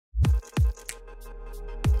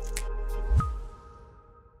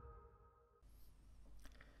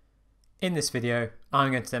In this video,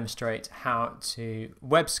 I'm going to demonstrate how to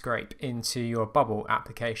web scrape into your Bubble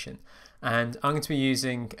application. And I'm going to be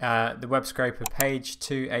using the web scraper Page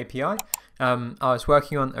 2 API. I was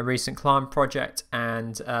working on a recent client project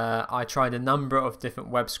and I tried a number of different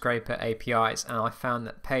web scraper APIs, and I found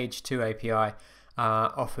that Page 2 API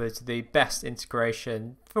offered the best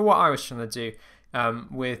integration for what I was trying to do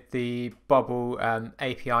with the Bubble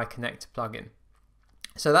API connector plugin.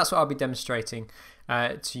 So that's what I'll be demonstrating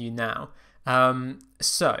to you now.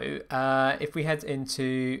 If we head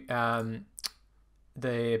into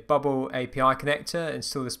the Bubble API connector,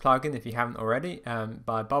 install this plugin if you haven't already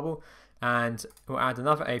by Bubble, and we'll add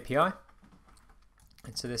another API.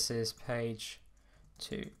 And so this is Page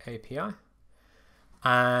 2 API,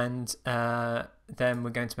 and then we're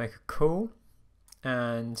going to make a call.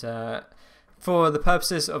 And for the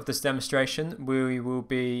purposes of this demonstration, we will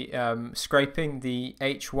be scraping the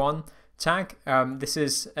H1 tag. This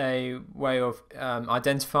is a way of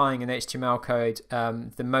identifying in HTML code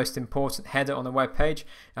the most important header on a web page,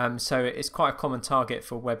 so it's quite a common target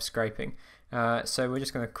for web scraping. So we're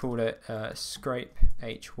just going to call it scrape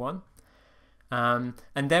H1, and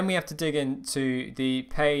then we have to dig into the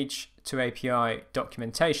Page 2 API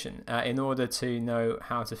documentation in order to know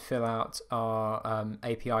how to fill out our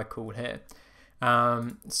API call here.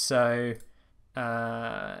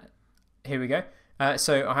 Here we go.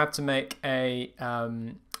 So I have to make a,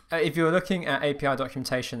 if you're looking at API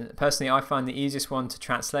documentation, personally I find the easiest one to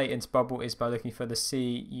translate into Bubble is by looking for the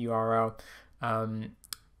C URL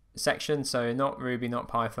section. So not Ruby, not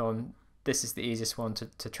Python. This is the easiest one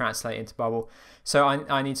to translate into Bubble. So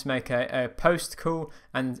I need to make a post call,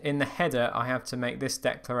 and in the header I have to make this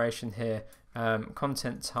declaration here,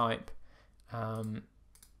 content type.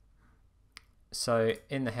 So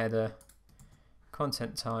in the header,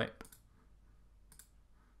 content type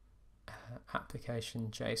application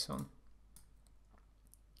JSON.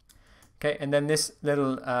 Okay, and then this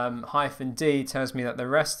little -d tells me that the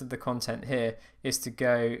rest of the content here is to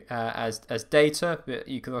go as data, but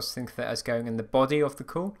you could also think of it as going in the body of the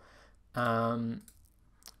call. I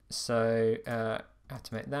have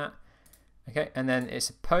to make that. Okay, and then it's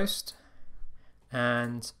a post,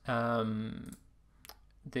 and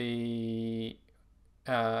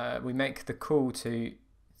we make the call to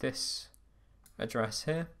this address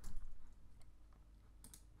here.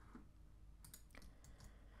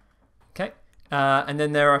 Okay, and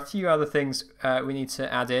then there are a few other things we need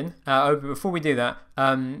to add in. But before we do that,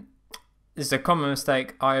 this is a common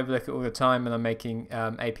mistake I overlook it all the time when I'm making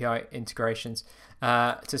API integrations.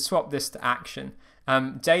 To swap this to action.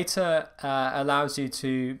 Data allows you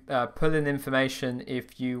to pull in information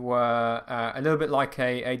if you were a little bit like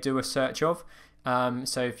a do a search of.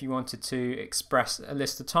 So if you wanted to express a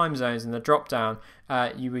list of time zones in the drop down,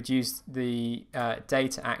 you would use the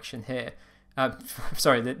data action here.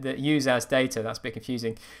 Sorry, the use as data, that's a bit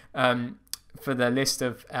confusing, for the list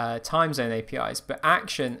of time zone APIs. But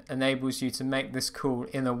action enables you to make this call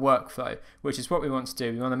in a workflow, which is what we want to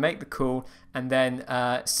do. We want to make the call and then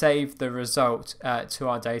save the result to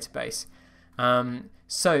our database.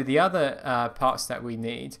 So the other parts that we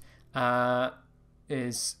need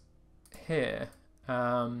is here.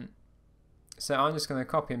 So I'm just going to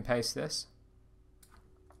copy and paste this.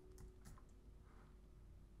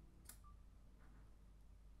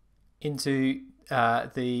 Into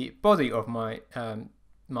the body of my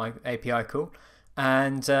my API call,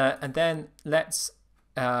 and then let's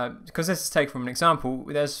because this is taken from an example,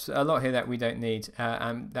 there's a lot here that we don't need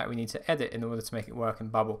and that we need to edit in order to make it work in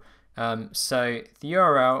Bubble. So the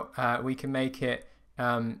URL, we can make it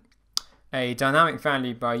a dynamic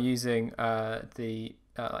value by using the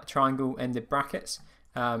triangle ended brackets.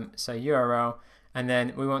 So URL. And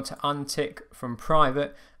then we want to untick from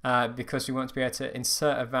private because we want to be able to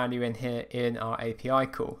insert a value in here in our API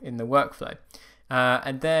call in the workflow.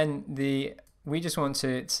 And then we just want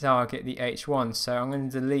to target the H1. So I'm going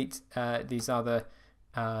to delete these other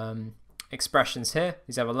expressions here,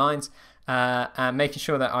 these other lines, and making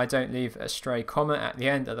sure that I don't leave a stray comma at the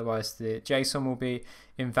end, otherwise the JSON will be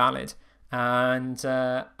invalid. And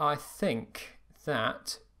I think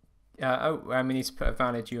that, and we need to put a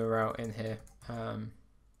valid URL in here.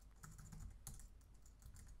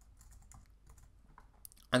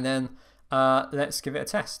 And then let's give it a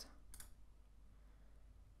test.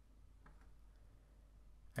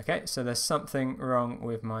 Okay, so there's something wrong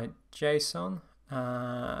with my JSON.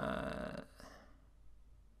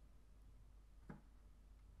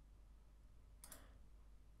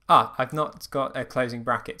 I've not got a closing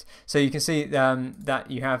bracket. So you can see that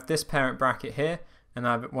you have this parent bracket here, and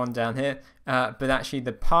I have one down here, but actually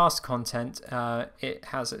the past content, it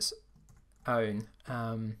has its own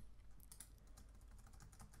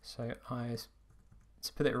So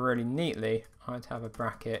to put it really neatly, I'd have a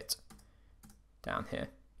bracket down here.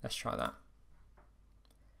 Let's try that.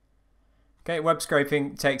 Okay, web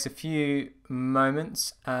scraping takes a few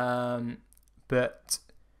moments, but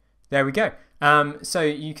there we go. So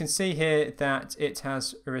you can see here that it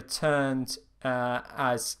has returned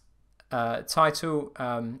as title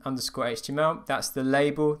underscore HTML. That's the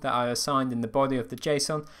label that I assigned in the body of the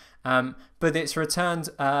JSON. But it's returned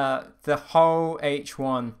the whole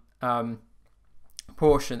H1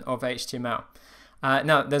 portion of HTML.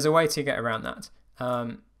 Now, there's a way to get around that.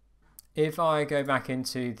 If I go back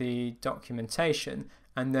into the documentation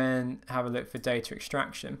and then have a look for data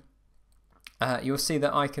extraction, you'll see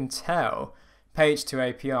that I can tell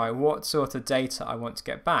Page2API what sort of data I want to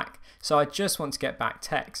get back. So I just want to get back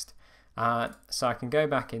text. So I can go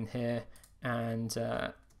back in here and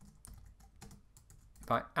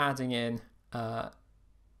by adding in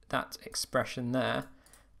that expression there.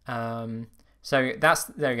 So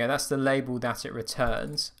there we go, that's the label that it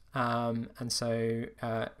returns. And so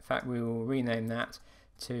in fact we will rename that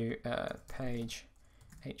to page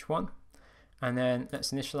h1, and then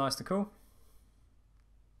let's initialize the call.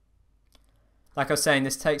 Like I was saying,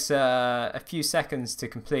 this takes a few seconds to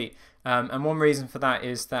complete, and one reason for that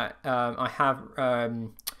is that I have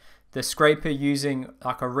the scraper using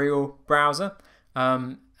like a real browser.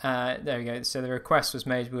 There we go, so the request was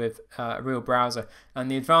made with a real browser, and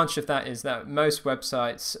the advantage of that is that most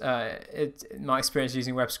websites, in my experience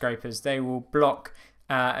using web scrapers, they will block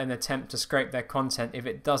an attempt to scrape their content if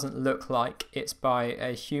it doesn't look like it's by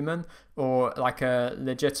a human or like a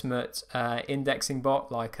legitimate indexing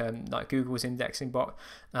bot, like Google's indexing bot.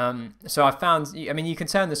 So I found, I mean, you can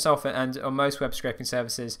turn this off, and on most web scraping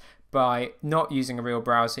services, by not using a real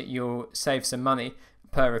browser, you'll save some money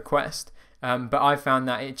per request. But I found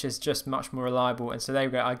that it's just much more reliable, and so there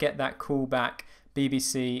we go. I get that callback.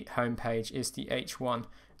 BBC homepage is the H1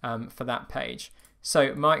 for that page.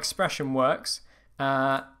 So my expression works.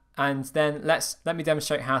 And then let me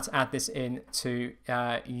demonstrate how to add this into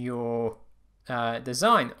your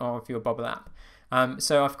design of your Bobble app.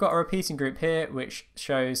 So I've got a repeating group here which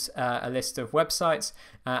shows a list of websites,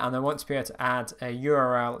 and I want to be able to add a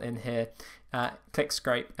URL in here, click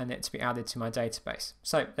scrape, and it to be added to my database.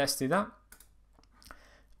 So let's do that.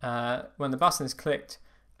 When the button is clicked,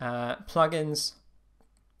 plugins,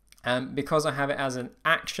 because I have it as an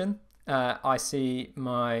action, I see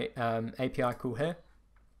my API call here,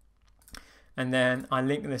 and then I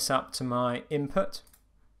link this up to my input,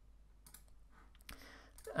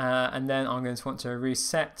 and then I'm going to want to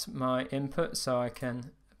reset my input so I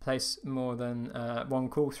can place more than one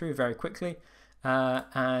call through very quickly,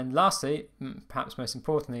 and lastly, perhaps most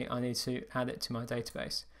importantly, I need to add it to my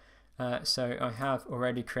database. So I have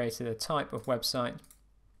already created a type of website,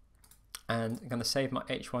 and I'm going to save my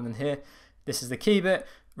H1 in here. This is the key bit.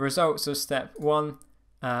 Results of step 1,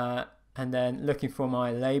 and then looking for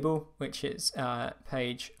my label, which is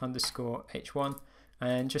page underscore h1,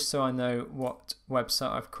 and just so I know what website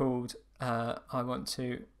I've called, I want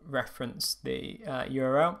to reference the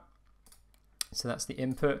URL, so that's the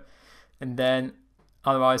input, and then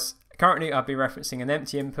otherwise currently I'll be referencing an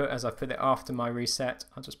empty input as I put it after my reset.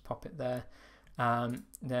 I'll just pop it there.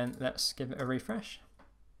 Then let's give it a refresh.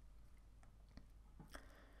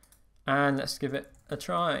 And let's give it a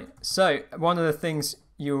try. So one of the things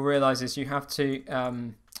you'll realize is you have to,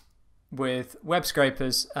 with web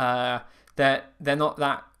scrapers, they're not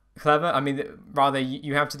that clever. I mean, rather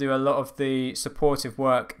you have to do a lot of the supportive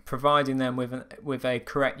work, providing them with a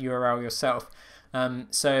correct URL yourself.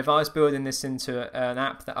 So if I was building this into an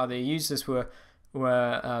app that other users were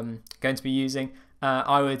going to be using,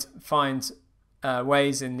 I would find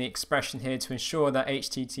ways in the expression here to ensure that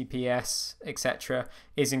HTTPS, etc.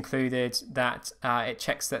 is included, that it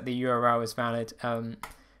checks that the URL is valid,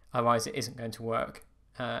 otherwise it isn't going to work.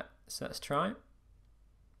 So let's try.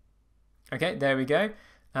 Okay, there we go.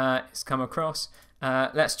 It's come across.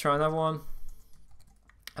 Let's try another one.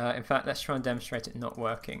 In fact, let's try and demonstrate it not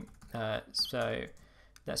working. So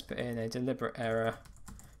let's put in a deliberate error.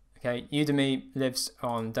 Okay, Udemy lives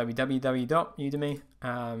on www.udemy.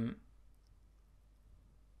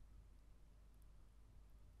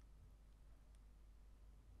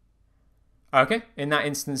 Okay, in that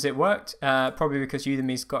instance it worked, probably because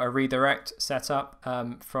Udemy's got a redirect set up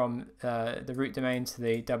from the root domain to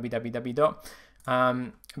the www.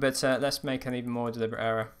 But let's make an even more deliberate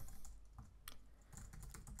error.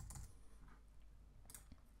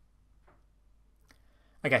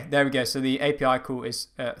 Okay, there we go. So the API call is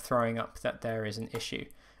throwing up that there is an issue.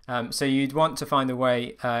 So you'd want to find a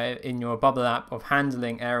way in your Bubble app of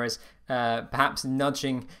handling errors, perhaps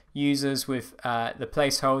nudging users with the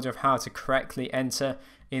placeholder of how to correctly enter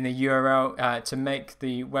in a URL to make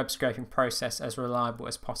the web scraping process as reliable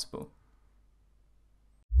as possible.